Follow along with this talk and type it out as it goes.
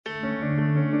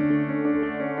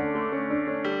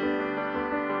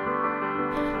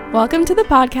Welcome to the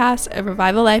podcast of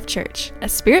Revival Life Church, a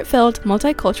spirit-filled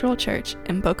multicultural church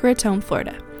in Boca Raton,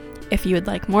 Florida. If you would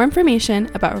like more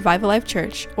information about Revival Life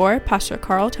Church or Pastor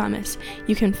Carl Thomas,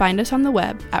 you can find us on the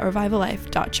web at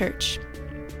revivallife.church.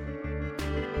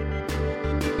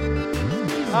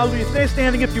 Hallelujah. Stay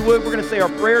standing if you would. We're going to say our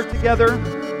prayer together.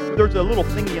 There's a little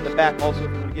thingy in the back also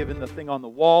if you want to give in the thing on the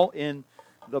wall in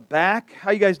the back.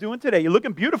 How you guys doing today? You're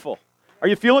looking beautiful. Are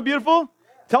you feeling beautiful?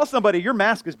 Tell somebody your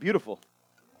mask is beautiful.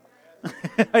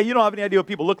 You don't have any idea what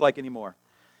people look like anymore.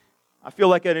 I feel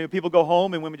like people go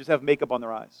home and women just have makeup on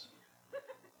their eyes.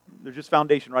 There's just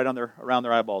foundation right around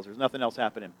their eyeballs. There's nothing else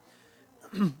happening.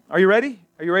 Are you ready?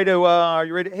 Are you ready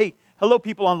to? Hey, hello,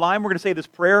 people online. We're going to say this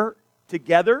prayer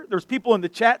together. There's people in the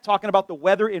chat talking about the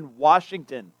weather in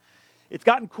Washington. It's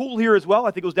gotten cool here as well.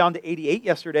 I think it was down to 88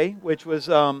 yesterday, which was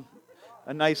a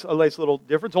nice little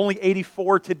difference. Only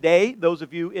 84 today. Those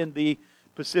of you in the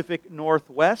Pacific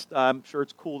Northwest, I'm sure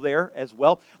it's cool there as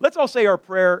well. Let's all say our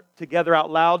prayer together out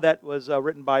loud. That was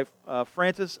written by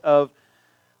Francis of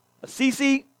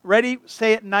Assisi. Ready?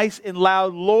 Say it nice and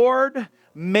loud. Lord,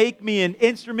 make me an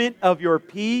instrument of your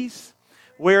peace.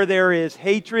 Where there is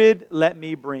hatred, let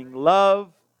me bring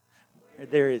love. Where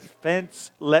there is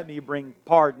offense, let me bring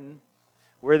pardon.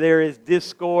 Where there is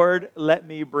discord, let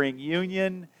me bring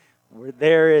union. Where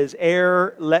there is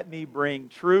error, let me bring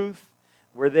truth.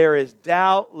 Where there is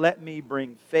doubt, let me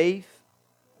bring faith.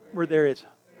 Where there is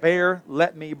fear,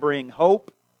 let me bring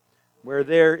hope. Where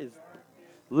there is,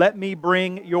 let me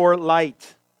bring your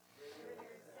light.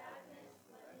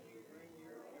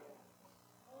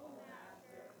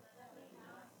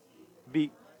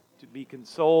 To be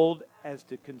consoled as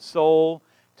to console,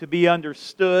 to be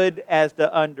understood as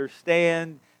to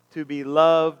understand, to be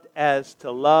loved as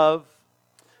to love.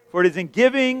 For it is in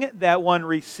giving that one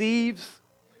receives.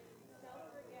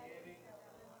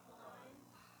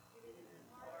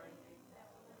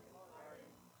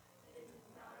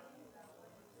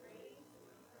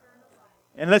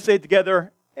 And let's say it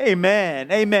together,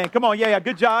 amen, amen. Come on, yeah,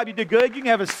 good job, you did good. You can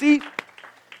have a seat.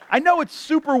 I know it's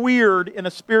super weird in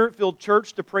a spirit-filled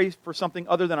church to pray for something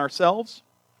other than ourselves,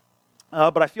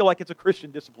 but I feel like it's a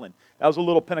Christian discipline. That was a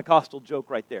little Pentecostal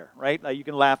joke right there, right? You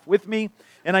can laugh with me.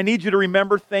 And I need you to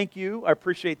remember, thank you, I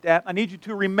appreciate that. I need you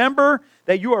to remember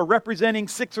that you are representing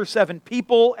 6 or 7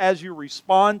 people as you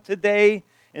respond today,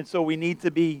 and so we need to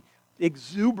be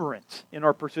exuberant in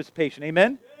our participation.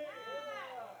 Amen?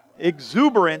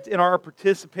 Exuberant in our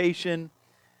participation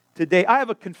today. I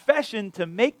have a confession to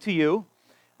make to you.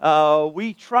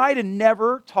 We try to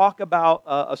never talk about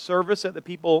a service that the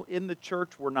people in the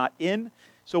church were not in.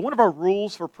 So one of our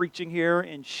rules for preaching here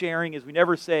and sharing is we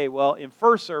never say, well, in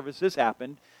first service this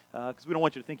happened, because we don't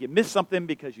want you to think you missed something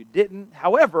because you didn't.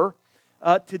 However,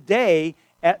 today,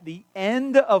 at the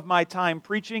end of my time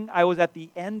preaching, I was at the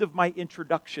end of my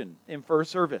introduction in first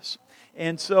service.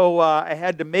 And so I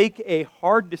had to make a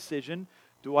hard decision.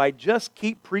 Do I just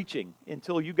keep preaching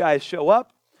until you guys show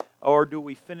up, or do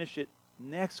we finish it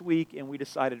next week? And we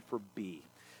decided for B.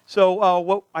 So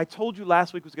what I told you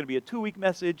last week was going to be a 2-week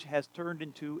message has turned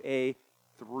into a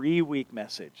 3-week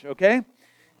message, okay?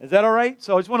 Is that all right?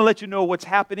 So I just want to let you know what's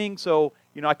happening. So,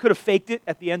 I could have faked it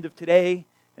at the end of today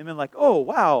and been like, oh,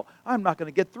 wow, I'm not going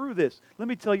to get through this. Let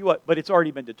me tell you what, but it's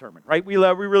already been determined, right? We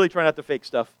really try not to fake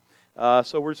stuff.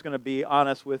 So we're just going to be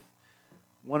honest with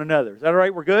one another. Is that all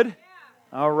right? We're good?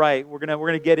 Yeah. All right. We're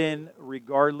gonna get in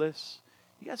regardless.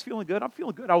 You guys feeling good? I'm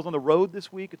feeling good. I was on the road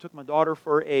this week. I took my daughter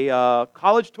for a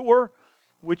college tour,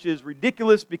 which is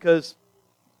ridiculous because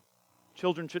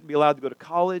children shouldn't be allowed to go to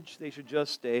college. They should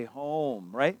just stay home,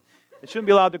 right? They shouldn't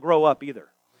be allowed to grow up either,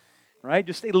 right?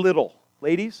 Just stay little.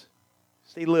 Ladies,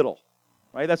 stay little,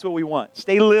 right? That's what we want.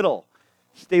 Stay little.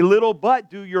 Stay little, but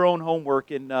do your own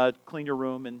homework and clean your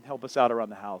room and help us out around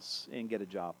the house and get a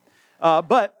job.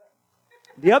 But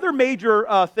the other major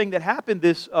thing that happened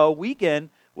this weekend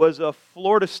was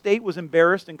Florida State was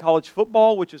embarrassed in college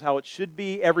football, which is how it should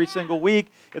be every single week.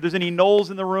 If there's any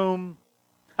Knowles in the room,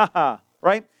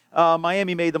 right?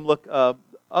 Miami made them look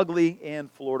ugly, and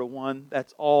Florida won.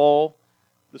 That's all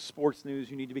the sports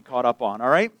news you need to be caught up on, all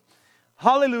right?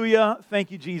 Hallelujah.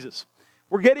 Thank you, Jesus.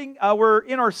 We're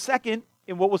in our second,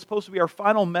 in what was supposed to be our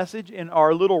final message in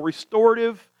our little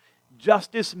restorative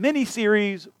justice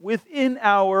mini-series within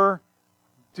our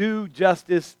Do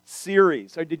Justice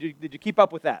series. Or did you keep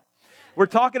up with that? We're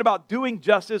talking about doing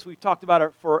justice. We've talked about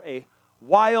it for a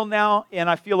while now, and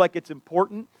I feel like it's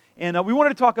important. And we wanted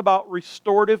to talk about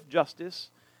restorative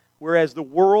justice, whereas the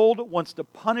world wants to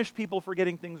punish people for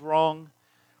getting things wrong.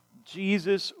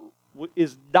 Jesus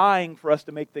is dying for us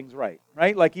to make things right?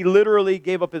 Like He literally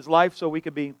gave up His life so we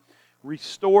could be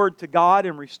restored to God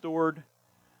and restored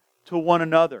to one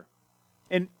another.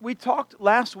 And we talked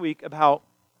last week about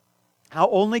how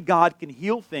only God can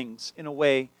heal things in a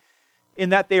way in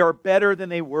that they are better than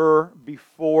they were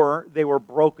before they were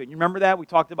broken. You remember that? We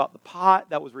talked about the pot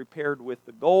that was repaired with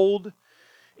the gold.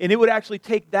 And it would actually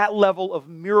take that level of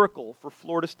miracle for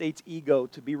Florida State's ego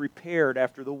to be repaired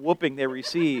after the whooping they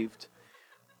received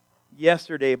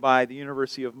yesterday by the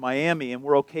University of Miami. And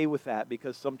we're okay with that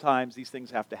because sometimes these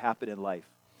things have to happen in life.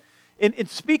 And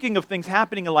speaking of things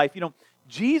happening in life,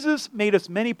 Jesus made us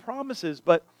many promises,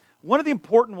 but one of the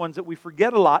important ones that we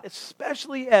forget a lot,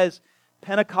 especially as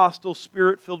Pentecostal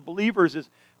Spirit-filled believers, is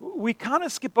we kind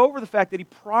of skip over the fact that He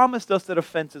promised us that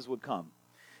offenses would come.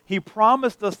 He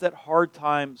promised us that hard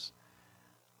times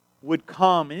would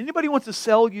come. And anybody who wants to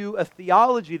sell you a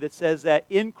theology that says that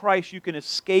in Christ you can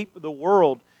escape the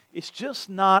world, it's just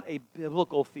not a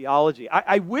biblical theology.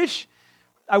 I wish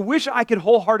I could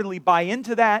wholeheartedly buy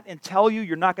into that and tell you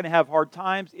you're not going to have hard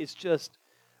times. It's just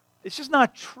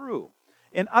not true.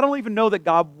 And I don't even know that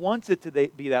God wants it to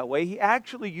be that way. He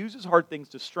actually uses hard things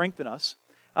to strengthen us.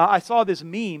 I saw this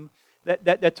meme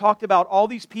that talked about all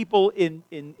these people in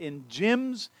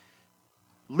gyms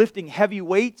lifting heavy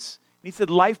weights. And he said,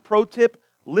 life pro tip,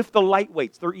 lift the light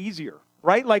weights. They're easier,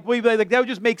 right? Like that would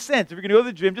just make sense. If you're going to go to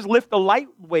the gym, just lift the light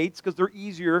weights because they're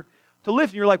easier to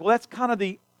lift. And you're like, well, that's kind of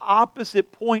the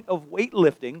opposite point of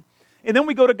weightlifting. And then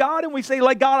we go to God and we say,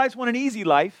 like, God, I just want an easy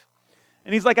life.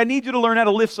 And He's like, I need you to learn how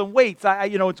to lift some weights.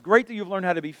 It's great that you've learned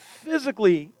how to be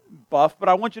physically buff, but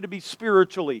I want you to be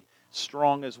spiritually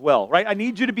strong as well, right? I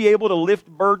need you to be able to lift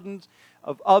burdens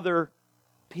of other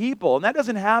people. And that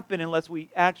doesn't happen unless we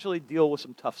actually deal with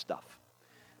some tough stuff.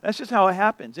 That's just how it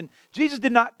happens. And Jesus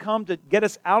did not come to get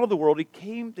us out of the world. He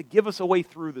came to give us a way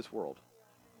through this world.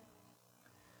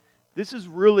 This is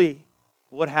really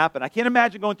what happened. I can't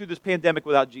imagine going through this pandemic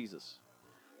without Jesus.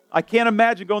 I can't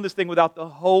imagine going this thing without the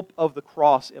hope of the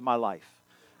cross in my life.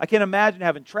 I can't imagine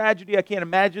having tragedy. I can't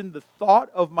imagine the thought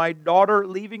of my daughter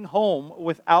leaving home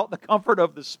without the comfort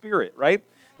of the Spirit, right?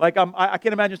 Like I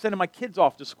can't imagine sending my kids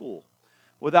off to school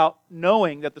without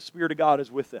knowing that the Spirit of God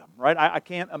is with them, right? I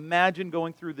can't imagine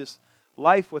going through this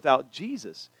life without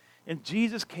Jesus. And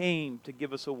Jesus came to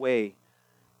give us a way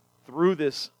through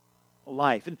this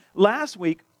life. And last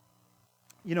week,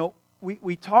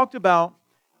 we talked about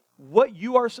what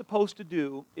you are supposed to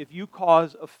do if you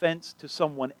cause offense to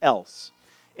someone else.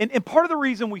 And part of the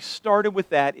reason we started with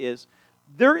that is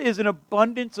there is an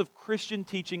abundance of Christian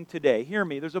teaching today. Hear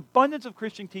me. There's abundance of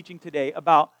Christian teaching today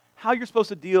about how you're supposed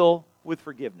to deal with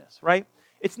forgiveness, right?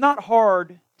 It's not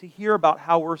hard to hear about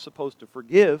how we're supposed to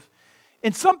forgive.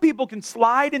 And some people can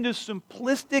slide into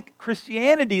simplistic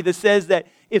Christianity that says that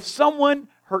if someone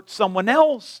hurts someone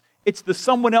else, it's the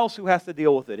someone else who has to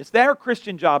deal with it. It's their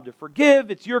Christian job to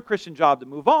forgive. It's your Christian job to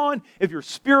move on. If you're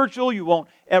spiritual, you won't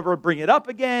ever bring it up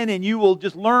again, and you will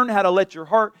just learn how to let your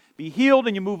heart be healed,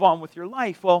 and you move on with your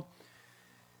life. Well,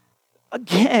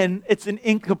 again, it's an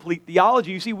incomplete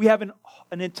theology. You see, we have an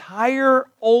entire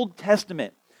Old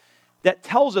Testament that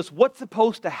tells us what's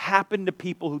supposed to happen to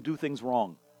people who do things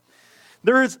wrong.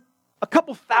 There is a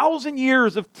couple thousand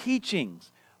years of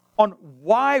teachings on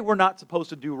why we're not supposed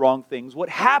to do wrong things, what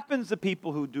happens to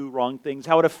people who do wrong things,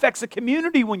 how it affects a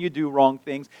community when you do wrong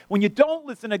things, when you don't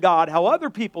listen to God, how other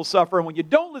people suffer, and when you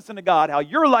don't listen to God, how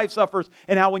your life suffers,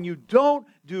 and how when you don't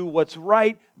do what's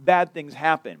right, bad things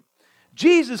happen.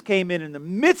 Jesus came in the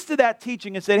midst of that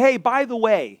teaching and said, hey, by the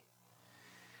way,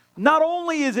 not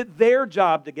only is it their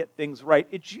job to get things right,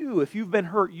 it's you. If you've been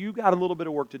hurt, you got a little bit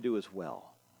of work to do as well.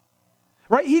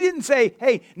 Right? He didn't say,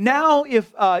 hey, now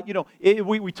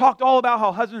we talked all about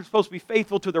how husbands are supposed to be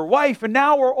faithful to their wife, and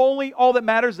now all that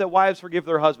matters is that wives forgive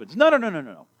their husbands.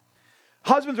 No.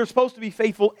 Husbands are supposed to be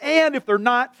faithful, and if they're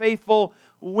not faithful,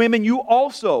 women, you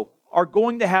also are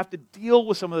going to have to deal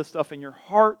with some of the stuff in your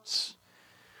hearts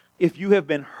if you have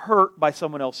been hurt by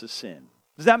someone else's sin.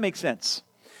 Does that make sense?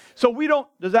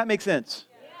 Does that make sense?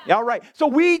 Yeah, all right. So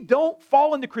we don't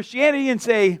fall into Christianity and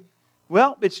say,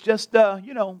 well, it's just,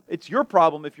 it's your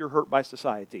problem if you're hurt by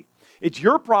society. It's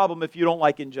your problem if you don't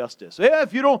like injustice. Yeah,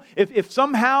 if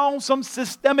somehow some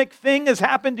systemic thing has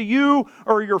happened to you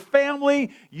or your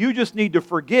family, you just need to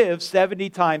forgive 70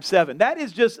 times 7.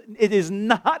 It is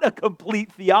not a complete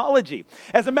theology.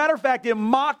 As a matter of fact, it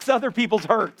mocks other people's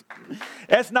hurt.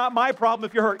 That's not my problem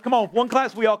if you're hurt. Come on, one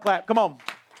class, we all clap. Come on.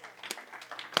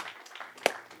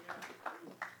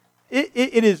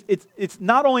 It's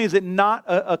not only is it not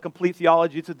a complete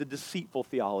theology, it's a deceitful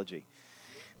theology.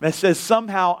 That says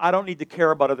somehow I don't need to care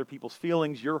about other people's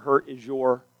feelings. Your hurt is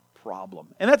your problem.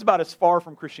 And that's about as far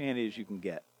from Christianity as you can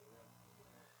get.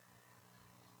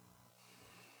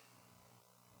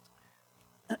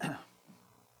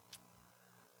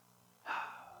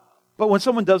 But when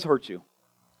someone does hurt you,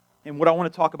 and what I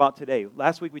want to talk about today,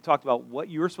 last week we talked about what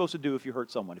you're supposed to do if you hurt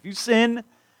someone. If you sin,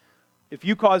 if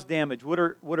you cause damage, what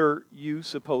are you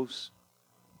supposed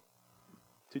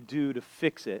to do to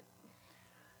fix it?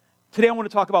 Today I want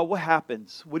to talk about what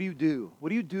happens. What do you do? What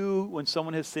do you do when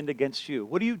someone has sinned against you?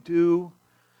 What do you do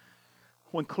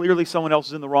when clearly someone else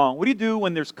is in the wrong? What do you do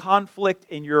when there's conflict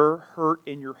and you're hurt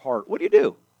in your heart? What do you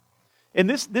do? And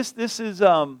this is,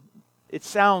 it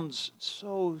sounds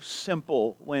so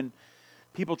simple when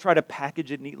people try to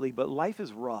package it neatly, but life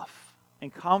is rough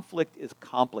and conflict is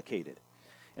complicated.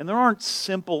 And there aren't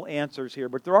simple answers here,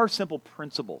 but there are simple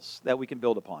principles that we can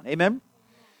build upon. Amen?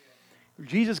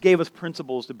 Jesus gave us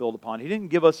principles to build upon. He didn't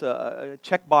give us a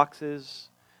check boxes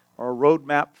or a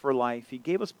roadmap for life. He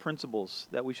gave us principles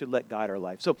that we should let guide our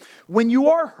life. So when you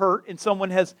are hurt and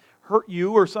someone has hurt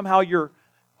you or somehow your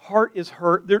heart is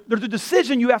hurt, there's a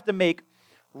decision you have to make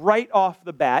right off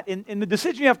the bat. And the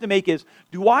decision you have to make is,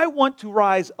 do I want to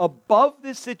rise above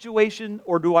this situation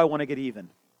or do I want to get even?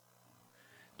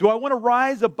 Do I want to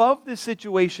rise above this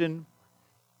situation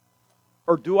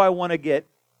or do I want to get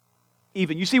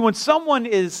even? You see, when someone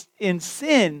is in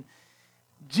sin,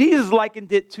 Jesus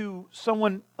likened it to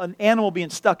an animal being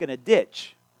stuck in a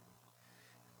ditch.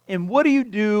 And what do you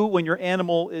do when your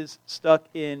animal is stuck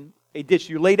in a ditch?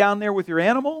 Do you lay down there with your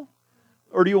animal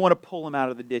or do you want to pull him out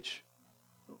of the ditch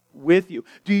with you?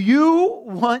 Do you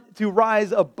want to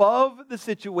rise above the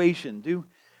situation? Do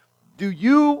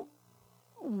you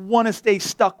want to stay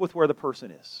stuck with where the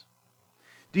person is?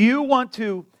 Do you want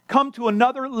to come to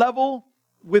another level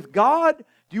with God?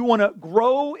 Do you want to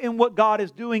grow in what God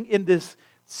is doing in this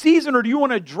season, or do you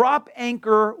want to drop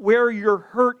anchor where your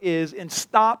hurt is and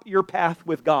stop your path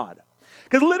with God?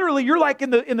 Because literally, you're like in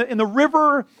the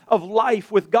river of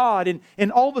life with God,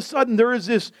 and all of a sudden there is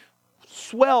this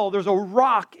swell, there's a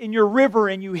rock in your river,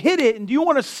 and you hit it, and do you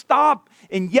want to stop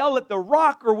and yell at the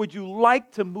rock, or would you like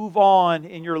to move on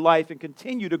in your life and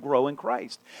continue to grow in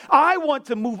Christ? I want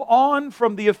to move on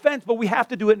from the offense, but we have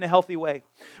to do it in a healthy way.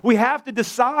 We have to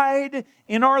decide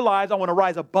in our lives, I want to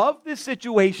rise above this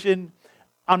situation.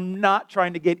 I'm not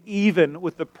trying to get even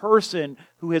with the person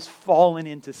who has fallen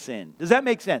into sin. Does that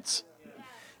make sense?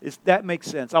 That makes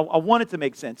sense. I want it to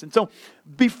make sense. And so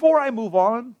before I move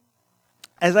on,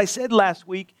 as I said last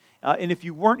week, and if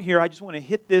you weren't here, I just want to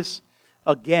hit this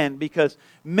again, because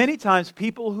many times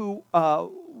people who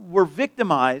were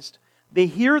victimized, they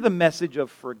hear the message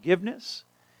of forgiveness,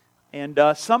 and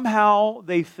somehow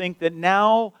they think that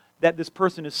now that this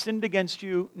person has sinned against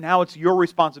you, now it's your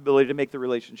responsibility to make the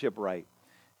relationship right.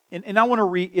 And I want to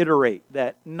reiterate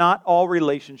that not all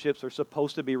relationships are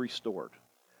supposed to be restored.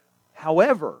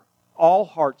 However, all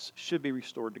hearts should be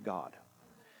restored to God.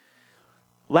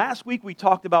 Last week we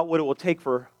talked about what it will take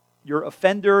for your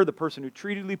offender, the person who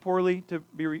treated you poorly, to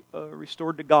be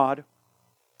restored to God.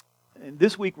 And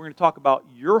this week we're going to talk about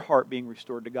your heart being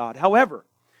restored to God. However,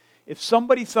 if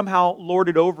somebody somehow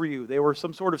lorded over you, they were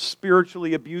some sort of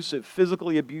spiritually abusive,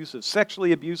 physically abusive,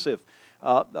 sexually abusive,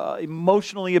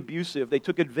 emotionally abusive, they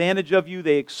took advantage of you,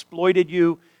 they exploited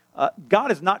you,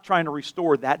 God is not trying to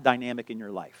restore that dynamic in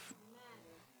your life.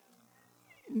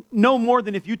 No more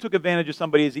than if you took advantage of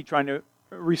somebody is He trying to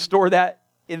restore that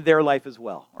in their life as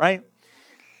well, right?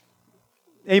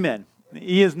 Amen.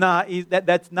 He is not.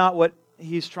 That's not what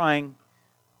He's trying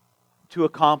to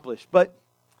accomplish. But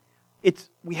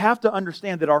we have to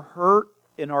understand that our hurt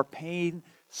and our pain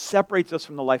separates us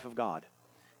from the life of God.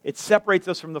 It separates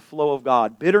us from the flow of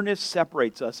God. Bitterness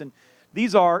separates us, and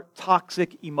these are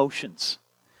toxic emotions.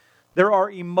 There are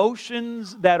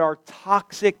emotions that are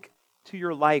toxic to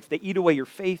your life. They eat away your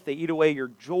faith. They eat away your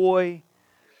joy.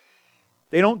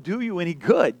 They don't do you any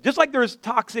good. Just like there's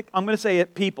toxic, I'm going to say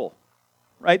it, people,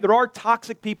 right? There are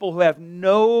toxic people who have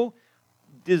no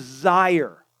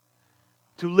desire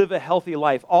to live a healthy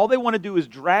life. All they want to do is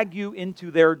drag you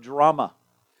into their drama.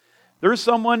 There's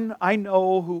someone I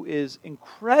know who is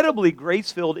incredibly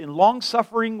grace-filled and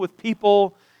long-suffering with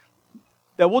people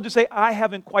that we'll just say, I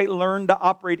haven't quite learned to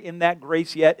operate in that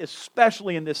grace yet,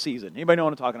 especially in this season. Anybody know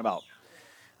what I'm talking about?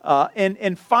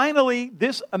 And finally,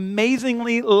 this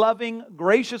amazingly loving,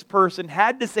 gracious person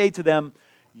had to say to them,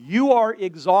 you are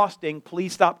exhausting.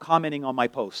 Please stop commenting on my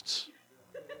posts.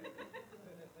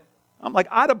 I'm like,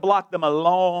 I'd have blocked them a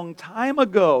long time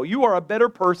ago. You are a better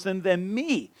person than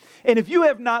me. And if you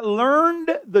have not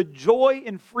learned the joy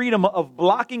and freedom of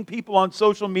blocking people on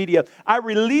social media, I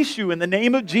release you in the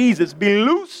name of Jesus. Be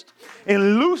loosed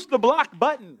and loose the block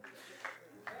button.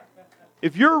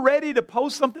 If you're ready to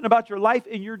post something about your life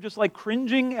and you're just like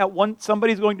cringing at what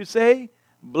somebody's going to say,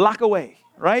 block away,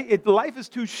 right? Life is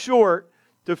too short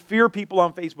to fear people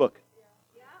on Facebook.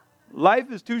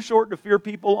 Life is too short to fear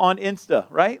people on Insta,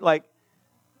 right? Like,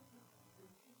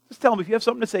 just tell them if you have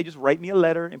something to say, just write me a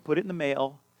letter and put it in the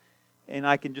mail, and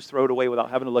I can just throw it away without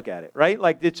having to look at it, right?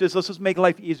 Like, let's just make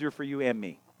life easier for you and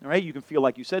me, all right? You can feel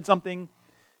like you said something,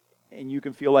 and you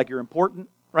can feel like you're important,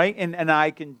 right? And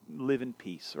I can live in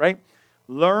peace, right?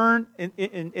 Learn,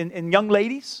 in young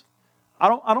ladies, I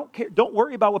don't care. Don't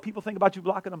worry about what people think about you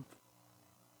blocking them.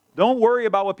 Don't worry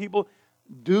about what people...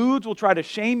 Dudes will try to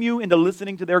shame you into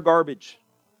listening to their garbage.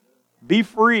 Be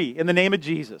free in the name of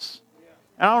Jesus.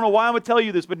 And I don't know why I'm going to tell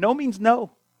you this, but no means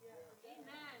no.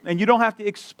 And you don't have to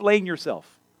explain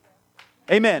yourself.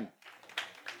 Amen.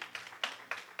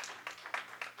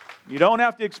 You don't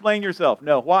have to explain yourself.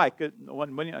 No. Why? I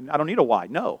don't need a why.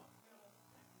 No.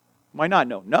 Why not?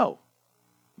 No. No.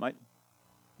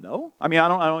 No? I mean, I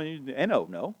don't need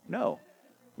no.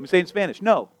 Let me say it in Spanish.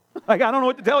 No. Like, I don't know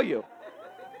what to tell you.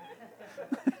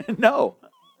 No.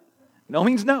 No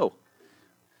means no.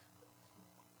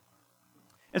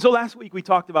 And so last week we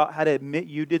talked about how to admit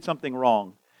you did something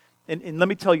wrong. And let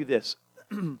me tell you this.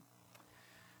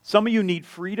 Some of you need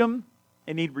freedom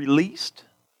and need released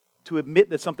to admit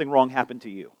that something wrong happened to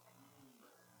you.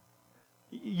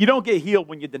 You don't get healed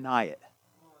when you deny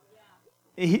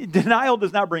it. Denial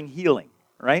does not bring healing,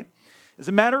 right? As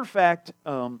a matter of fact,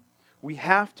 we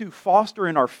have to foster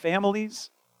in our families,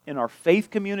 in our faith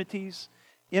communities,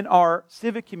 in our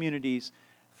civic communities,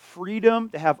 freedom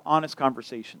to have honest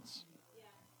conversations.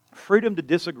 Freedom to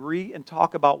disagree and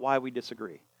talk about why we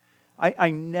disagree.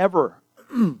 I never,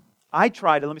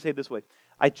 let me say it this way,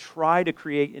 I try to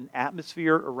create an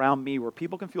atmosphere around me where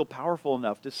people can feel powerful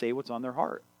enough to say what's on their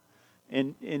heart.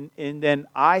 And then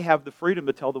I have the freedom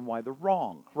to tell them why they're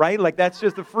wrong, right? Like, that's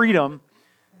just the freedom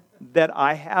that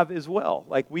I have as well.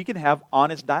 Like, we can have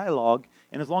honest dialogue,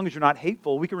 and as long as you're not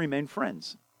hateful, we can remain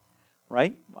friends.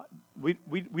 Right? We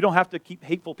don't have to keep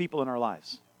hateful people in our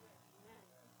lives.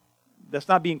 That's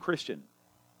not being Christian,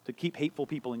 to keep hateful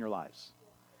people in your lives.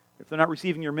 If they're not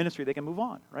receiving your ministry, they can move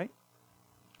on, right?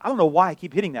 I don't know why I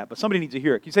keep hitting that, but somebody needs to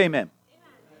hear it. Can you say amen?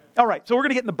 All right, so we're going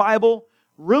to get in the Bible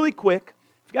really quick.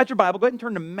 If you got your Bible, go ahead and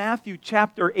turn to Matthew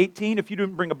chapter 18. If you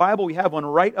didn't bring a Bible, we have one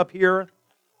right up here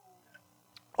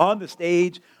on the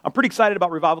stage. I'm pretty excited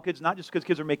about Revival Kids, not just because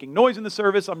kids are making noise in the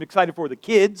service. I'm excited for the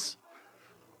kids.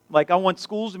 Like, I want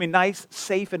schools to be nice,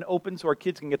 safe, and open so our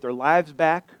kids can get their lives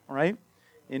back, right?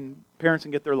 And parents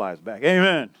can get their lives back.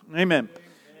 Amen. Amen.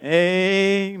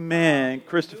 Amen.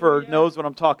 Christopher knows what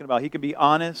I'm talking about. He can be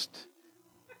honest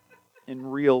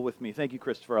and real with me. Thank you,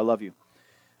 Christopher. I love you.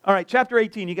 All right, chapter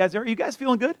 18. Are you guys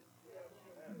feeling good?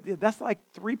 That's like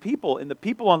 3 people, and the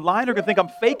people online are going to think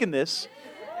I'm faking this.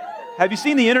 Have you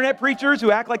seen the internet preachers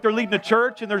who act like they're leading a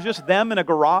church and there's just them in a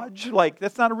garage? Like,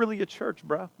 that's not really a church,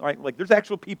 bro. All right, like, there's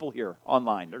actual people here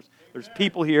online. There's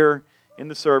people here in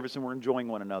the service, and we're enjoying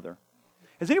one another.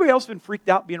 Has anybody else been freaked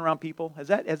out being around people? Is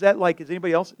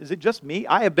anybody else? Is it just me?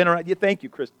 I have been around. Yeah, thank you,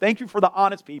 Chris. Thank you for the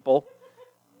honest people.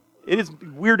 It has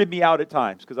weirded me out at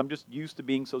times because I'm just used to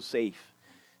being so safe.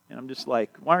 And I'm just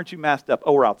like, why aren't you masked up?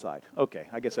 Oh, we're outside. Okay,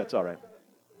 I guess that's all right.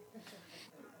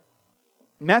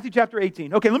 Matthew chapter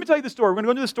 18. Okay, let me tell you the story. We're going to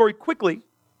go into the story quickly,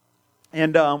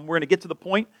 and we're going to get to the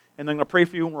point, and then I'm going to pray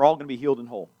for you, and we're all going to be healed and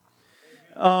whole.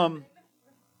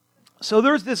 So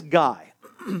there's this guy,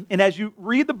 and as you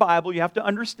read the Bible, you have to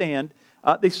understand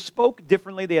they spoke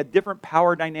differently. They had different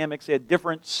power dynamics. They had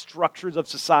different structures of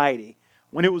society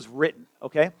when it was written,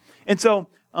 okay? And so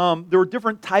there were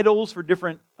different titles for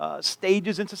different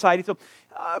stages in society. So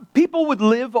people would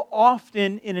live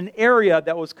often in an area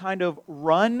that was kind of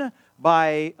run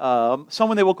by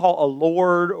someone they will call a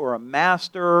lord or a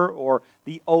master or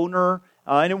the owner.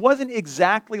 And it wasn't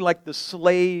exactly like the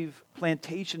slave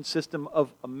plantation system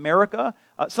of America.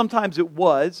 Sometimes it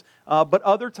was, but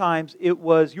other times it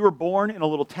was you were born in a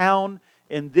little town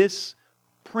and this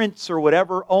prince or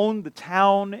whatever owned the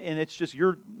town, and it's just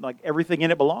like everything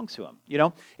in it belongs to him, you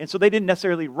know? And so they didn't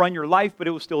necessarily run your life, but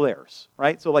it was still theirs,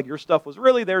 right? So like your stuff was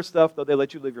really their stuff, though they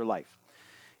let you live your life.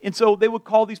 And so they would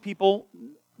call these people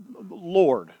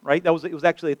Lord, right? It was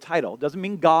actually a title. It doesn't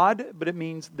mean God, but it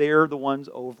means they're the ones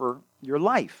over your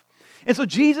life. And so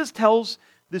Jesus tells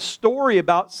this story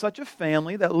about such a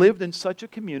family that lived in such a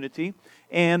community,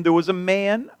 and there was a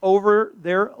man over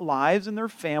their lives and their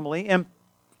family, and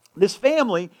this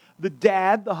family, the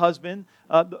dad, the husband,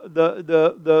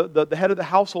 the head of the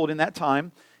household in that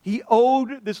time, he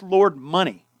owed this Lord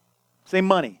money. Say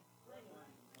money.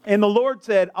 And the Lord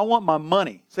said, I want my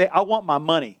money. Say, I want my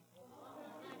money.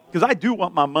 Because I do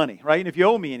want my money, right? And if you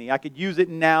owe me any, I could use it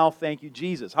now. Thank you,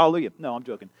 Jesus. Hallelujah. No, I'm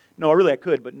joking. No, really I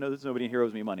could, but no, there's nobody here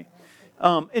owes me money.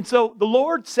 And so the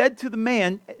Lord said to the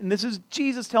man, and this is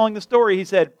Jesus telling the story, he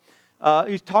said,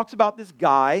 he talks about this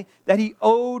guy that he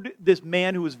owed this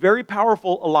man who was very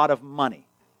powerful a lot of money,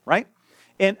 right?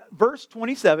 And verse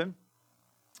 27,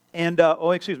 and, so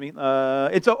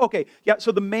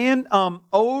the man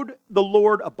owed the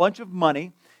Lord a bunch of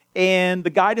money, and the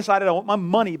guy decided, I want my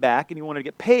money back, and he wanted to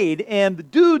get paid, and the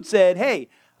dude said, hey,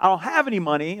 I don't have any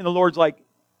money, and the Lord's like,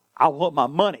 I want my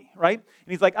money, right?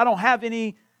 And he's like, I don't have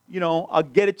any, I'll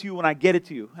get it to you when I get it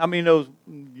to you. How many knows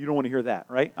you don't want to hear that,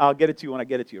 right? I'll get it to you when I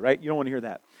get it to you, right? You don't want to hear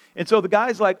that. And so the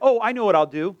guy's like, oh, I know what I'll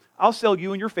do. I'll sell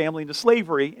you and your family into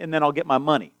slavery, and then I'll get my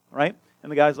money, right?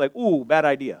 And the guy's like, ooh, bad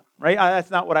idea, right?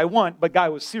 That's not what I want, but guy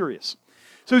was serious.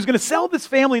 So he's going to sell this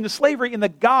family into slavery, and the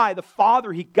guy, the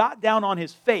father, he got down on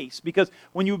his face because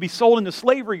when you would be sold into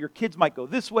slavery, your kids might go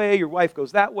this way, your wife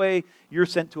goes that way, you're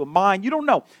sent to a mine, you don't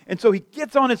know. And so he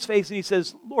gets on his face and he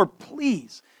says, Lord,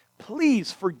 please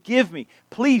forgive me.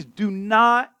 Please do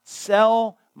not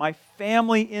sell my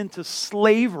family into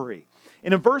slavery.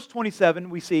 And in verse 27,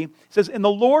 we see, it says, and the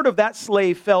Lord of that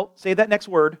slave felt, say that next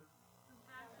word.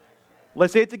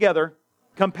 Let's say it together.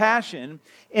 Compassion,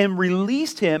 and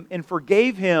released him and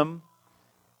forgave him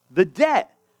the debt.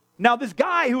 Now, this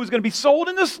guy who was going to be sold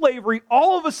into slavery,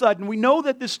 all of a sudden, we know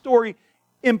that this story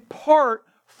in part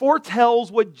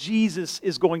foretells what Jesus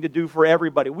is going to do for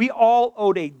everybody. We all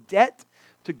owed a debt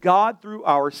to God through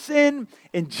our sin,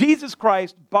 and Jesus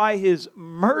Christ, by his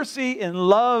mercy and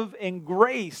love and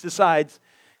grace, decides,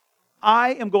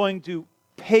 I am going to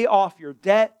pay off your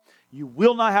debt. You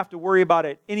will not have to worry about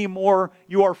it anymore.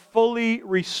 You are fully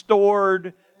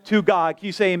restored to God. Can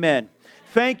you say amen?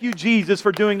 Thank you, Jesus,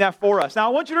 for doing that for us. Now, I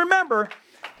want you to remember,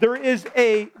 there is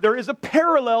a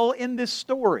parallel in this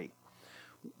story.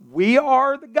 We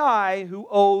are the guy who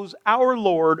owes our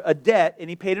Lord a debt, and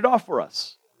he paid it off for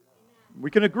us. We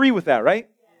can agree with that, right?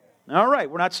 All right,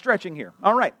 we're not stretching here.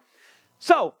 All right.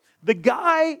 So, the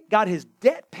guy got his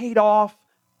debt paid off,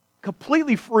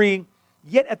 completely free,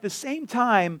 yet at the same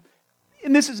time,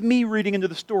 and this is me reading into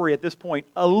the story at this point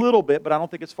a little bit, but I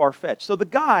don't think it's far-fetched. So the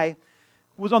guy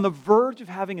was on the verge of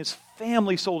having his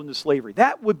family sold into slavery.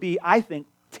 That would be, I think,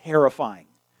 terrifying.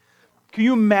 Can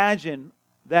you imagine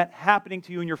that happening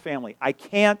to you and your family? I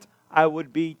can't. I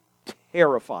would be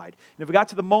terrified. And if it got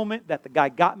to the moment that the guy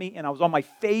got me and I was on my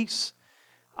face,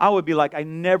 I would be like, I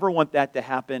never want that to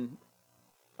happen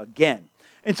again.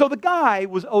 And so the guy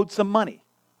was owed some money,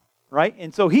 right?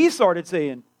 And so he started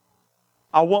saying,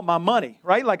 I want my money,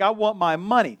 right? Like, I want my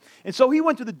money. And so he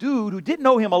went to the dude who didn't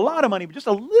owe him a lot of money, but just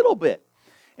a little bit.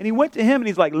 And he went to him and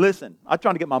he's like, listen, I'm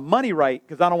trying to get my money right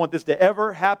because I don't want this to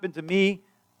ever happen to me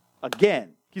again.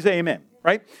 Can you say amen,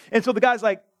 right? And so the guy's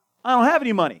like, I don't have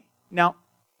any money. Now,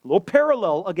 a little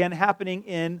parallel again happening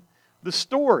in the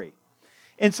story.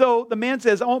 And so the man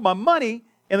says, I want my money.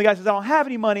 And the guy says, I don't have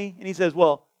any money. And he says,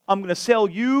 well, I'm going to sell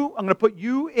you. I'm going to put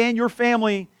you and your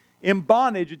family in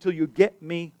bondage until you get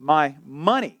me my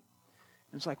money.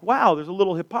 And it's like, wow, there's a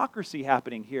little hypocrisy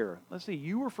happening here. Let's see,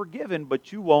 you were forgiven,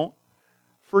 but you won't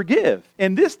forgive.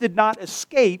 And this did not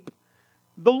escape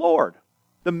the Lord,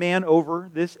 the man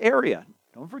over this area.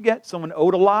 Don't forget, someone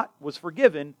owed a lot, was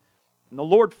forgiven, and the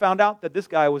Lord found out that this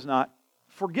guy was not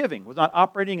forgiving, was not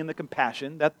operating in the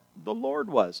compassion that the Lord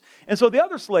was. And so the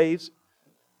other slaves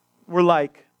were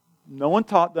like, no one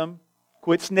taught them,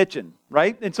 quit snitching,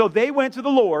 right? And so they went to the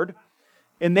Lord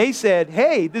and they said,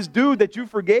 hey, this dude that you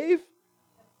forgave,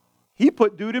 he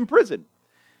put dude in prison.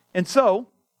 And so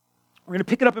we're going to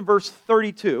pick it up in verse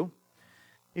 32.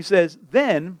 He says,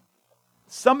 then,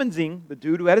 summoning the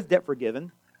dude who had his debt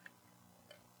forgiven,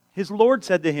 his Lord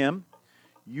said to him,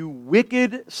 you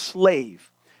wicked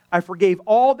slave, I forgave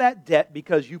all that debt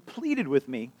because you pleaded with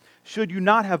me. Should you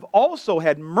not have also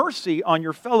had mercy on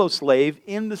your fellow slave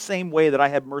in the same way that I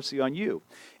had mercy on you?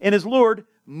 And his Lord,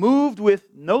 moved with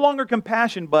no longer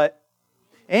compassion but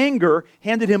anger,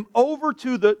 handed him over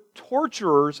to the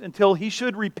torturers until he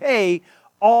should repay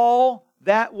all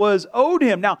that was owed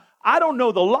him. Now, I don't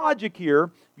know the logic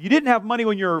here. You didn't have money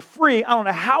when you were free. I don't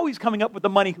know how he's coming up with the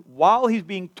money while he's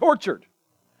being tortured.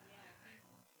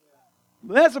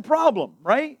 That's a problem,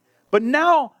 right? But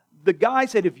now the guy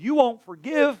said, if you won't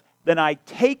forgive, then I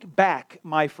take back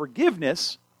my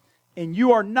forgiveness, and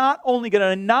you are not only going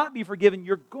to not be forgiven,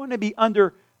 you're going to be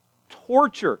under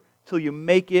torture till you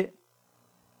make it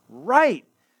right.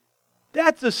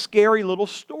 That's a scary little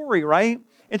story, right?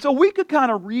 And so we could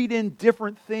kind of read in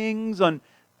different things on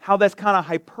how that's kind of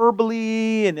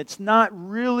hyperbole, and it's not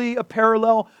really a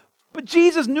parallel. But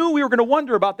Jesus knew we were going to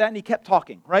wonder about that, and he kept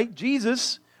talking, right?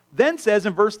 Jesus then says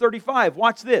in verse 35,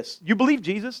 watch this. You believe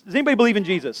Jesus? Does anybody believe in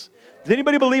Jesus? Does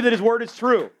anybody believe that his word is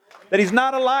true? That he's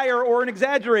not a liar or an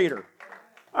exaggerator?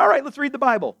 All right, let's read the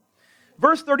Bible.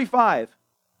 Verse 35,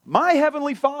 my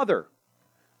heavenly Father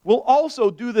will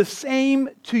also do the same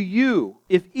to you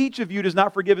if each of you does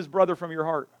not forgive his brother from your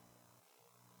heart.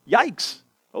 Yikes.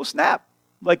 Oh, snap.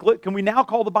 Like, look, can we now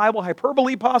call the Bible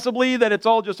hyperbole, possibly, that it's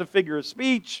all just a figure of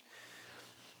speech?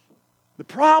 The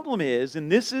problem is,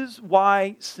 and this is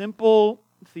why simple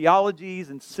theologies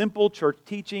and simple church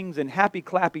teachings and happy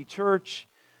clappy church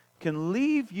can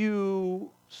leave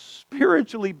you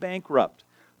spiritually bankrupt,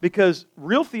 because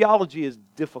real theology is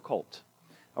difficult.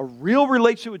 A real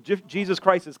relationship with Jesus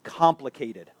Christ is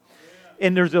complicated.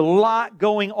 And there's a lot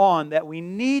going on that we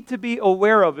need to be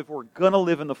aware of if we're going to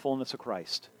live in the fullness of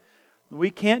Christ. We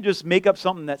can't just make up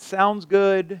something that sounds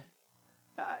good.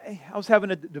 I was having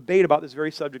a debate about this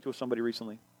very subject with somebody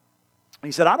recently.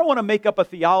 He said, I don't want to make up a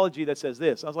theology that says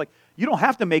this. I was like, you don't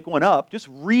have to make one up. Just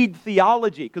read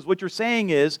theology, because what you're saying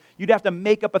is you'd have to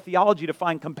make up a theology to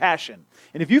find compassion.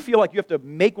 And if you feel like you have to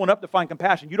make one up to find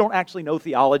compassion, you don't actually know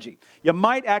theology. You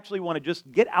might actually want to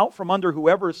just get out from under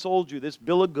whoever has sold you this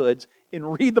bill of goods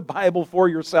and read the Bible for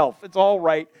yourself. It's all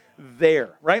right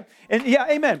there, right? And yeah,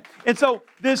 amen. And so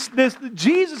this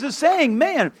Jesus is saying,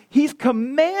 man, he's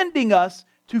commanding us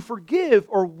to forgive,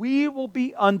 or we will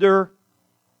be under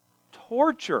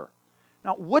torture.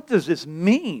 Now, what does this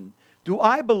mean? Do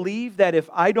I believe that if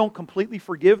I don't completely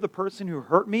forgive the person who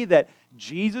hurt me, that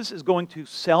Jesus is going to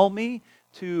sell me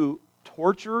to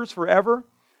torturers forever?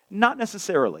 Not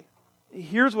necessarily.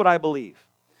 Here's what I believe.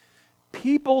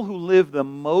 People who live the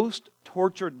most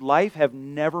tortured life have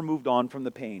never moved on from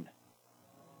the pain.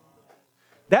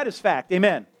 That is fact.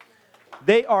 Amen.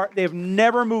 They have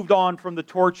never moved on from the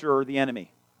torture or the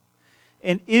enemy.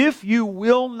 And if you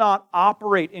will not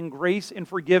operate in grace and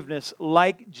forgiveness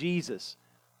like Jesus,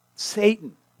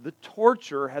 Satan, the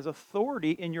torturer, has authority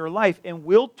in your life and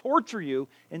will torture you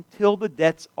until the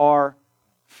debts are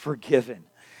forgiven.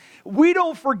 We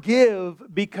don't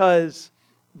forgive because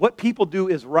what people do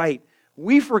is right.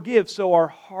 We forgive so our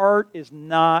heart is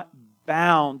not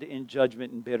bound in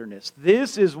judgment and bitterness.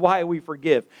 This is why we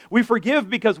forgive. We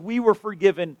forgive because we were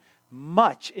forgiven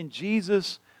much, and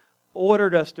Jesus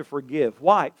ordered us to forgive.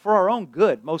 Why? For our own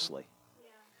good, mostly.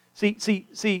 Yeah.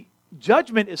 See,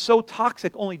 judgment is so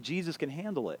toxic, only Jesus can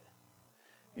handle it.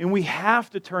 And we have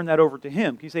to turn that over to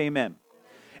Him. Can you say amen?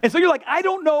 And so you're like, I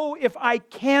don't know if I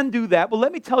can do that. Well,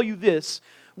 let me tell you this.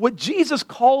 What Jesus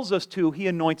calls us to, He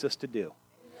anoints us to do.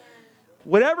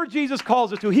 Whatever Jesus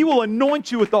calls us to, He will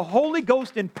anoint you with the Holy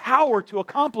Ghost and power to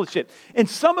accomplish it. And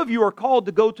some of you are called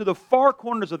to go to the far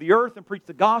corners of the earth and preach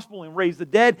the gospel and raise the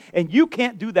dead, and you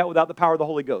can't do that without the power of the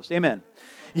Holy Ghost. Amen.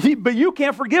 But you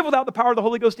can't forgive without the power of the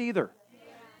Holy Ghost either.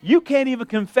 You can't even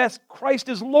confess Christ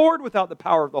is Lord without the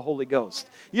power of the Holy Ghost.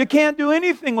 You can't do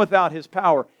anything without His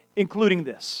power, including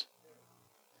this.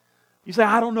 You say,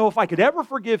 I don't know if I could ever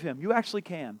forgive him. You actually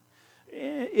can.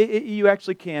 You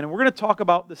actually can. And we're going to talk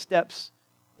about the steps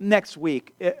next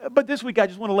week. But this week I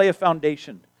just want to lay a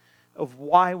foundation of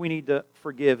why we need to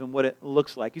forgive and what it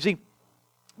looks like. You see,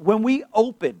 when we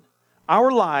open our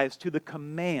lives to the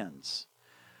commands,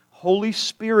 Holy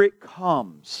Spirit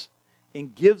comes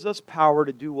and gives us power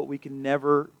to do what we can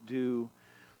never do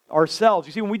ourselves.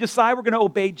 You see, when we decide we're going to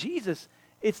obey Jesus,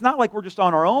 it's not like we're just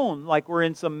on our own, like we're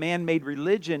in some man-made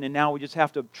religion and now we just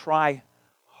have to try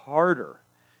harder.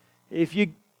 If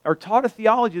you are taught a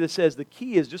theology that says the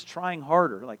key is just trying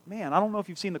harder, like, man, I don't know if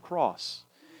you've seen the cross.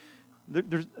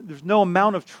 There's no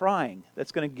amount of trying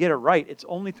that's going to get it right. It's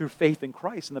only through faith in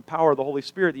Christ and the power of the Holy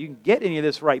Spirit that you can get any of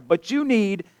this right. But you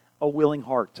need a willing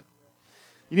heart.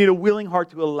 You need a willing heart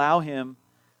to allow Him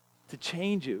to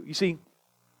change you. You see,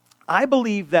 I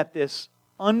believe that this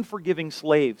unforgiving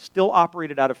slave still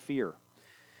operated out of fear.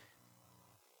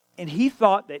 And he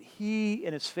thought that he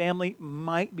and his family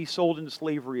might be sold into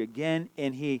slavery again,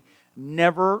 and he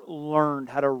never learned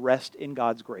how to rest in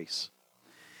God's grace.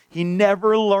 He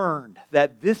never learned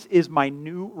that this is my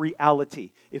new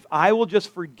reality. If I will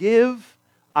just forgive,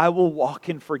 I will walk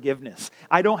in forgiveness.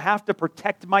 I don't have to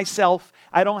protect myself.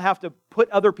 I don't have to put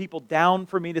other people down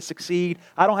for me to succeed.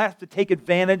 I don't have to take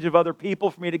advantage of other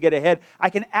people for me to get ahead. I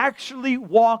can actually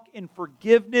walk in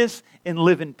forgiveness and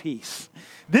live in peace.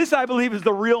 This, I believe, is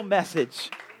the real message.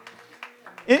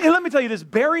 And let me tell you this,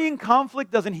 burying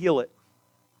conflict doesn't heal it.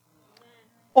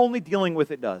 Only dealing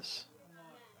with it does.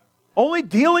 Only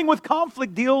dealing with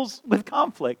conflict deals with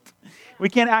conflict. We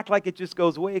can't act like it just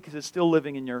goes away because it's still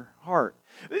living in your heart.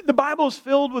 The Bible is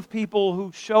filled with people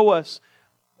who show us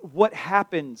what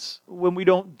happens when we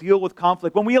don't deal with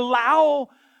conflict. When we allow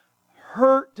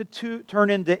hurt to turn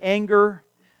into anger.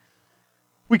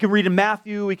 We can read in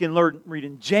Matthew, we can read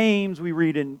in James, we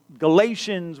read in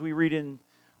Galatians, we read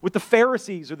with the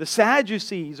Pharisees or the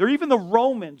Sadducees or even the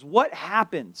Romans. What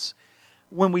happens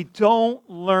when we don't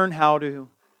learn how to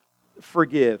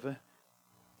forgive.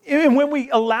 And when we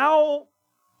allow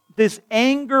this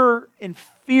anger and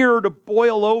fear to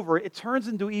boil over, it turns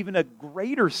into even a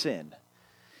greater sin.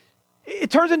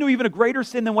 It turns into even a greater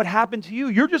sin than what happened to you.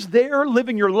 You're just there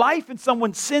living your life and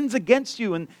someone sins against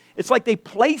you, and it's like they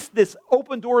place this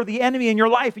open door of the enemy in your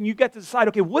life, and you get to decide,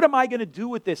 okay, what am I going to do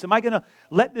with this? Am I going to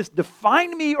let this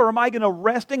define me, or am I going to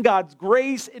rest in God's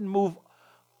grace and move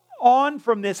on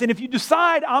from this? And if you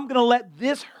decide, I'm going to let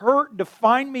this hurt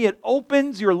define me, it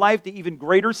opens your life to even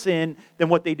greater sin than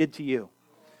what they did to you.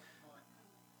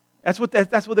 That's what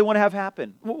they want to have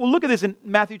happen. Well, look at this in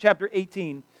Matthew chapter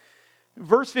 18.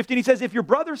 Verse 15, he says, if your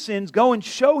brother sins, go and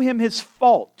show him his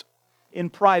fault in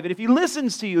private. If he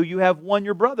listens to you, you have won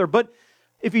your brother. But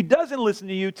if he doesn't listen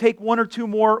to you, take one or two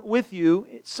more with you,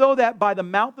 so that by the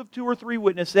mouth of two or three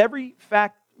witnesses, every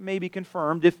fact may be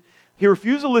confirmed. If he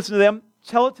refuses to listen to them,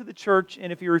 tell it to the church.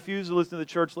 And if he refuses to listen to the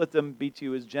church, let them be to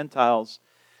you as Gentiles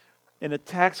and a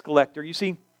tax collector. You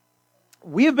see,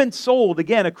 we have been sold,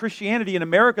 again, a Christianity in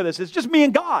America that says, just me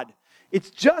and God. It's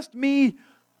just me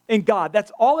and God.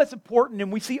 That's all that's important.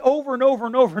 And we see over and over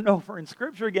and over and over in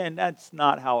Scripture, again, that's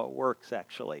not how it works,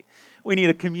 actually. We need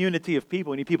a community of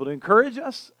people. We need people to encourage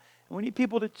us, and we need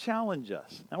people to challenge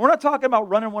us. Now, we're not talking about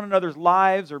running one another's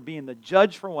lives or being the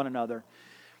judge for one another,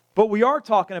 but we are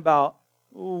talking about,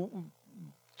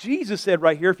 Jesus said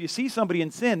right here, if you see somebody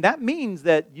in sin, that means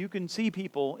that you can see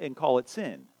people and call it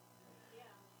sin.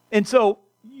 And so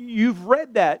you've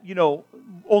read that,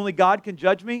 only God can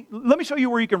judge me. Let me show you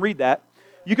where you can read that.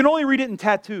 You can only read it in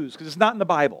tattoos because it's not in the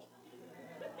Bible.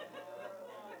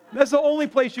 That's the only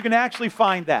place you can actually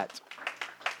find that.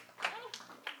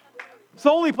 It's the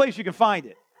only place you can find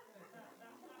it.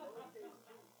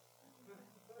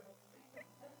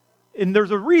 And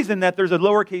there's a reason that there's a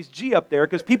lowercase g up there,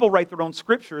 because people write their own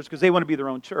scriptures because they want to be their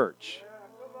own church.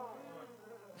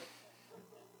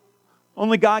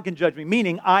 Only God can judge me,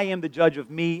 meaning I am the judge of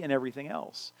me and everything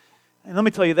else. And let me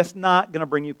tell you, that's not going to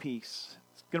bring you peace.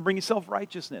 It's going to bring you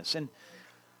self-righteousness. And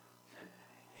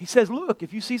he says, look,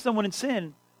 if you see someone in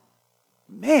sin,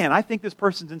 man, I think this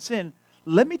person's in sin,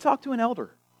 let me talk to an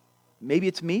elder. Maybe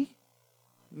it's me,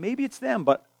 maybe it's them,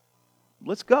 but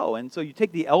let's go. And so you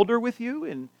take the elder with you,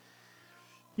 and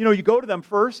you go to them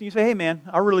first and you say, hey man,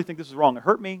 I really think this is wrong. It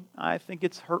hurt me. I think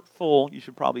it's hurtful. You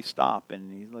should probably stop.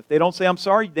 And if they don't say I'm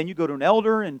sorry, then you go to an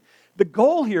elder. And the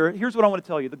goal here's what I want to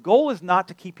tell you. The goal is not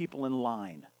to keep people in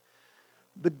line.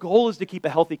 The goal is to keep a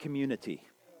healthy community.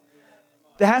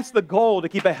 That's the goal, to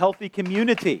keep a healthy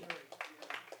community.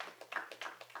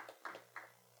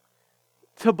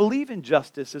 To believe in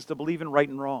justice is to believe in right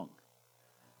and wrong.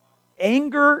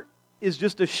 Anger is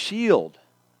just a shield.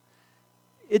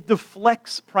 It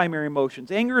deflects primary emotions.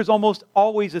 Anger is almost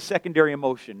always a secondary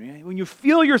emotion. When you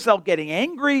feel yourself getting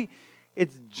angry,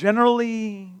 it's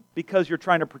generally because you're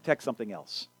trying to protect something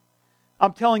else.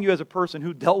 I'm telling you as a person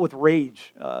who dealt with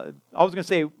rage. I was going to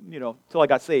say, till I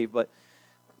got saved, but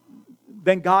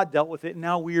then God dealt with it, and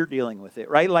now we're dealing with it,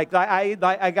 right? Like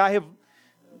I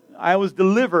was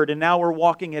delivered, and now we're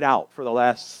walking it out for the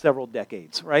last several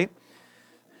decades, right?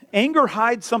 Anger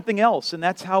hides something else, and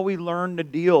that's how we learn to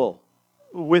deal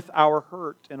with our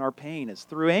hurt and our pain. It's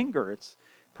through anger. It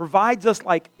provides us,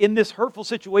 like, in this hurtful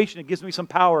situation, it gives me some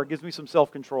power, it gives me some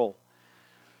self-control.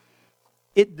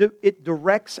 It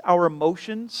directs our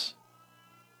emotions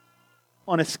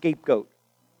on a scapegoat.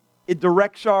 It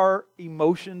directs our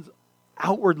emotions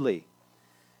outwardly.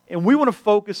 And we want to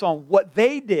focus on what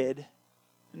they did,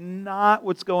 not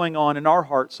what's going on in our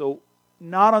heart. So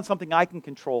not on something I can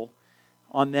control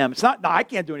on them. It's not, no, I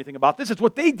can't do anything about this. It's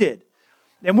what they did.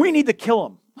 And we need to kill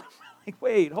them. Like,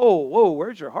 wait, whoa,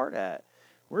 where's your heart at?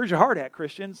 Where's your heart at,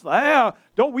 Christians?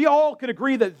 Don't we all can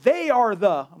agree that they are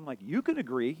the... I'm like, you can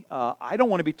agree. I don't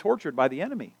want to be tortured by the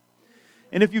enemy.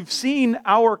 And if you've seen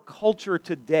our culture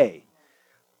today,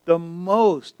 the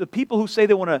people who say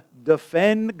they want to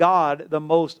defend God the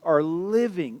most are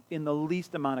living in the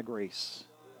least amount of grace.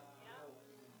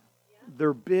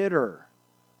 They're bitter.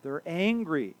 They're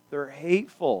angry. They're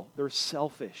hateful. They're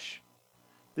selfish.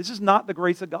 This is not the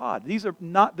grace of God.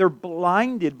 They're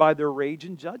blinded by their rage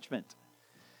and judgment.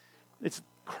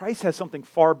 Christ has something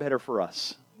far better for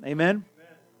us. Amen?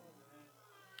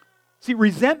 See,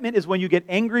 resentment is when you get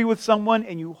angry with someone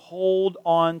and you hold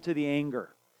on to the anger.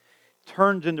 It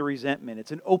turns into resentment.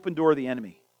 It's an open door of the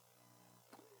enemy.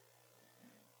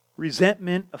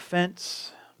 Resentment,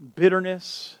 offense,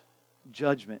 bitterness,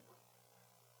 judgment.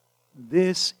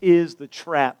 This is the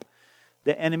trap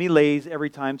the enemy lays every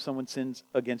time someone sins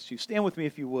against you. Stand with me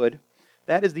if you would.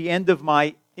 That is the end of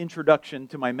my introduction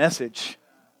to my message.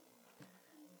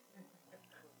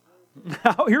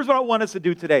 Now, here's what I want us to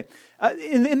do today.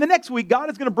 In the next week, God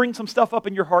is going to bring some stuff up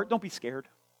in your heart. Don't be scared.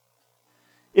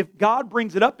 If God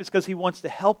brings it up, it's because He wants to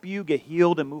help you get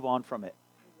healed and move on from it.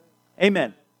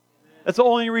 Amen. That's the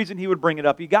only reason He would bring it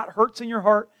up. You got hurts in your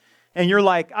heart, and you're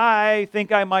like, I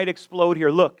think I might explode here.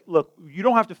 Look, you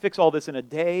don't have to fix all this in a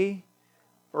day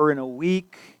or in a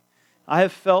week. I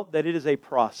have felt that it is a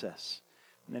process.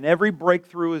 And every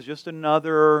breakthrough is just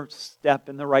another step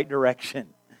in the right direction.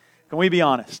 Can we be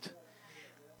honest?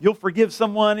 You'll forgive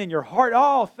someone in your heart.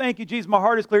 Oh, thank you, Jesus, my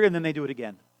heart is clear. And then they do it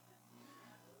again.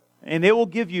 And they will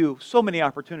give you so many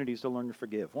opportunities to learn to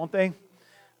forgive, won't they?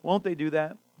 Won't they do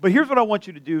that? But here's what I want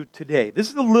you to do today. This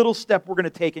is a little step we're going to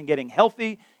take in getting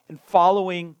healthy and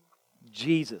following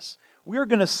Jesus. We are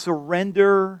going to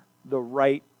surrender the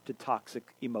right to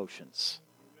toxic emotions.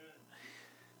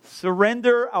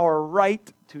 Surrender our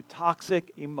right to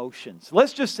toxic emotions.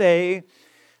 Let's just say,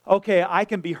 okay, I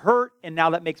can be hurt, and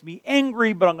now that makes me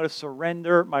angry, but I'm going to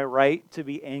surrender my right to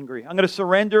be angry. I'm going to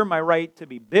surrender my right to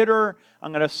be bitter.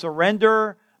 I'm going to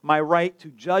surrender my right to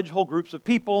judge whole groups of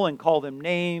people and call them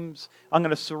names. I'm going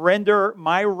to surrender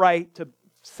my right to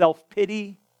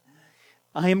self-pity.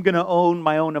 I am going to own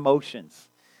my own emotions.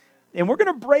 And we're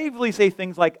going to bravely say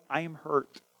things like, I am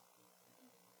hurt.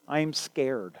 I am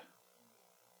scared.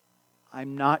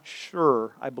 I'm not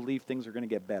sure I believe things are going to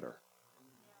get better.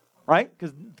 Right?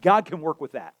 Because God can work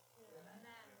with that.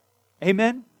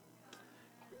 Amen?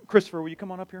 Christopher, will you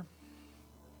come on up here?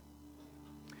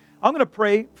 I'm going to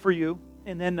pray for you,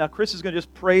 and then Chris is going to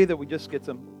just pray that we just get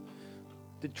some...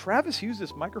 Did Travis use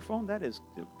this microphone? It is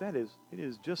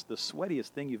just the sweatiest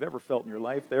thing you've ever felt in your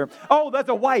life there. Oh, that's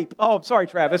a wipe. Oh, I'm sorry,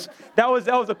 Travis. That was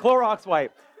a Clorox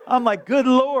wipe. I'm like, good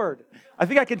Lord. I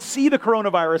think I can see the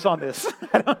coronavirus on this.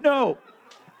 I don't know.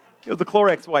 It was the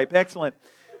Clorox wipe. Excellent.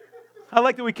 I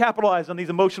like that we capitalize on these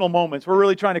emotional moments. We're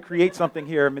really trying to create something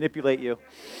here and manipulate you.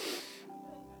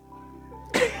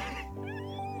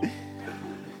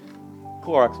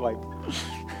 Clorox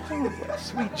wipe.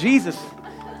 Sweet Jesus.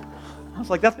 I was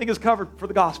like, that thing is covered for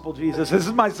the gospel, Jesus. This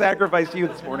is my sacrifice to you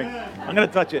this morning. I'm going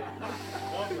to touch it.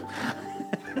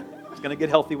 It's going to get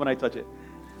healthy when I touch it.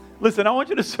 Listen, I want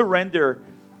you to surrender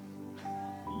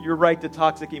your right to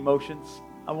toxic emotions.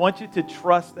 I want you to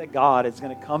trust that God is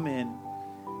going to come in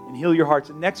and heal your hearts.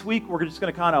 And next week, we're just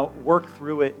going to kind of work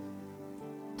through it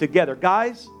together.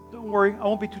 Guys, don't worry. I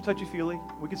won't be too touchy-feely.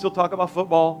 We can still talk about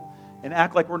football and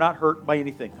act like we're not hurt by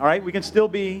anything. All right? We can still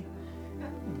be,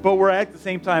 but we're at the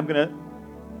same time going to,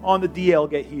 on the DL,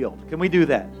 get healed. Can we do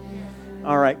that?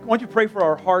 All right. Why don't you pray for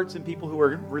our hearts and people who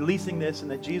are releasing this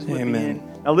and that Jesus would be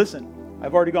in. Now listen,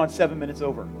 I've already gone 7 minutes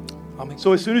over.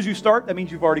 So as soon as you start, that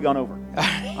means you've already gone over.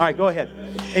 All right, go ahead.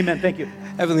 Amen. Thank you.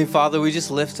 Heavenly Father, we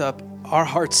just lift up our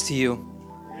hearts to you,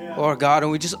 Lord God,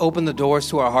 and we just open the doors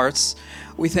to our hearts.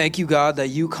 We thank you, God, that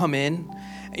you come in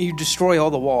and you destroy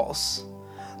all the walls.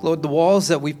 Lord, the walls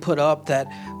that we've put up that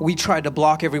we tried to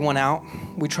block everyone out.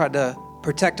 We tried to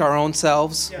protect our own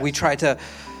selves. Yes.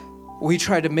 We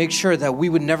tried to make sure that we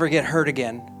would never get hurt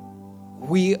again.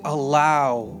 We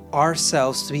allow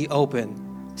ourselves to be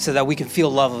open so that we can feel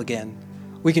love again.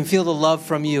 We can feel the love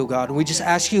from you, God. And we just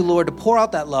ask you, Lord, to pour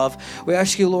out that love. We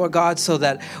ask you, Lord God, so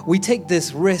that we take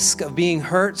this risk of being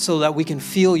hurt so that we can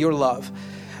feel your love.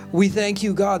 We thank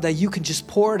you, God, that you can just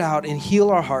pour it out and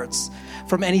heal our hearts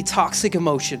from any toxic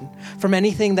emotion, from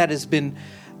anything that has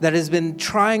been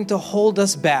trying to hold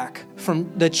us back,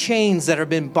 from the chains that have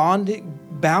been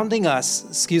bounding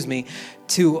us,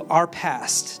 to our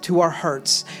past, to our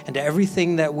hurts, and to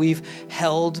everything that we've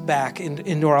held back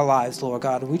into our lives, Lord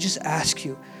God. And we just ask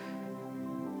you,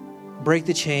 break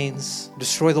the chains,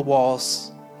 destroy the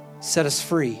walls, set us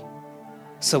free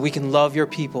so we can love your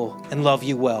people and love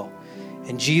you well.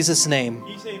 In Jesus' name,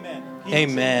 amen.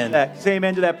 Amen. Say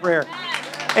amen to that prayer.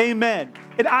 Amen.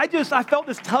 And I felt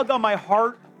this tug on my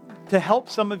heart to help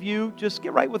some of you just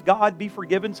get right with God, be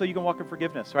forgiven so you can walk in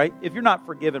forgiveness, right? If you're not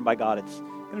forgiven by God, it's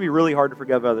going to be really hard to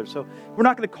forgive others. So we're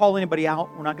not going to call anybody out.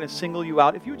 We're not going to single you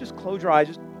out. If you would just close your eyes,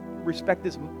 just respect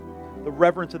the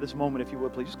reverence of this moment, if you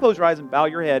would, please. Just close your eyes and bow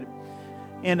your head.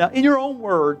 And in your own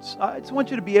words, I just want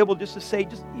you to be able just to say,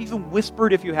 just even whisper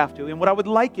it if you have to. And what I would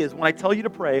like is, when I tell you to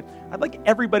pray, I'd like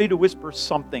everybody to whisper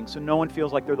something so no one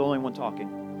feels like they're the only one talking.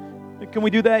 Can we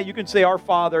do that? You can say, Our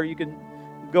Father. You can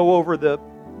go over the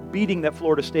beating that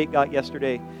Florida State got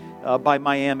yesterday by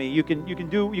Miami. You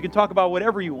can talk about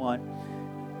whatever you want.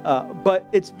 But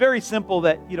it's very simple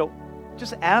that,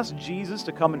 just ask Jesus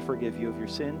to come and forgive you of your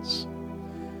sins.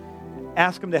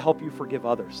 Ask him to help you forgive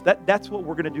others. That's what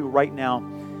we're going to do right now.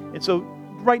 And so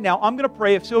right now, I'm going to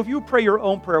pray. If you would pray your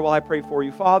own prayer while I pray for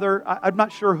you. Father, I'm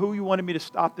not sure who you wanted me to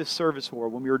stop this service for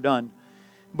when we were done.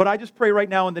 But I just pray right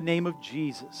now in the name of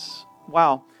Jesus,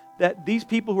 wow, that these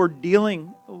people who are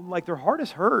dealing, like their heart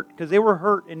is hurt because they were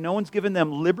hurt and no one's given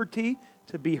them liberty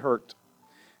to be hurt.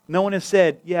 No one has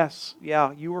said, yes,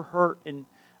 yeah, you were hurt and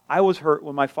I was hurt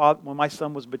when my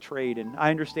son was betrayed, and I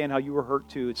understand how you were hurt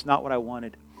too. It's not what I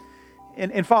wanted.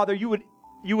 And Father, you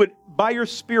would, by your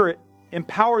Spirit,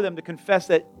 empower them to confess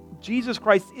that Jesus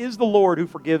Christ is the Lord who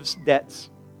forgives debts.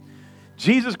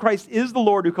 Jesus Christ is the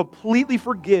Lord who completely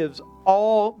forgives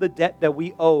all the debt that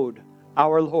we owed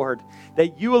our Lord.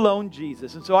 That you alone,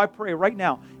 Jesus. And so I pray right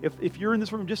now, if you're in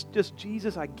this room, just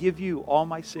Jesus, I give you all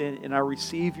my sin and I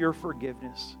receive your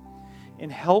forgiveness.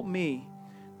 And help me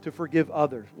to forgive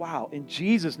others. Wow, in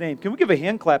Jesus' name. Can we give a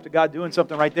hand clap to God doing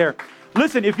something right there?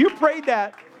 Listen, if you prayed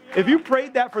that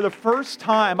for the first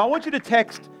time, I want you to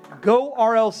text GO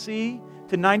RLC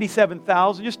to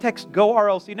 97,000. Just text GO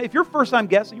RLC. Now, if you're a first-time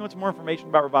guest and you want some more information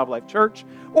about Revival Life Church,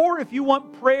 or if you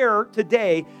want prayer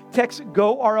today, text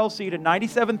GO RLC to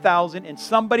 97,000 and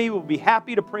somebody will be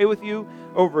happy to pray with you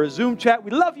over a Zoom chat. We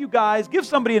love you guys. Give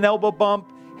somebody an elbow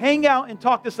bump. Hang out and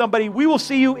talk to somebody. We will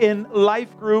see you in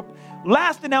life group.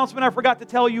 Last announcement I forgot to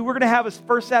tell you, we're going to have a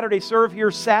first Saturday serve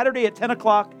here Saturday at 10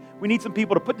 o'clock. We need some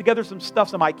people to put together some stuff,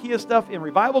 some IKEA stuff in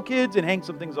Revival Kids and hang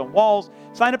some things on walls.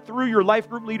 Sign up through your life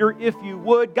group leader if you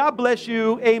would. God bless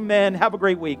you. Amen. Have a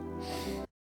great week.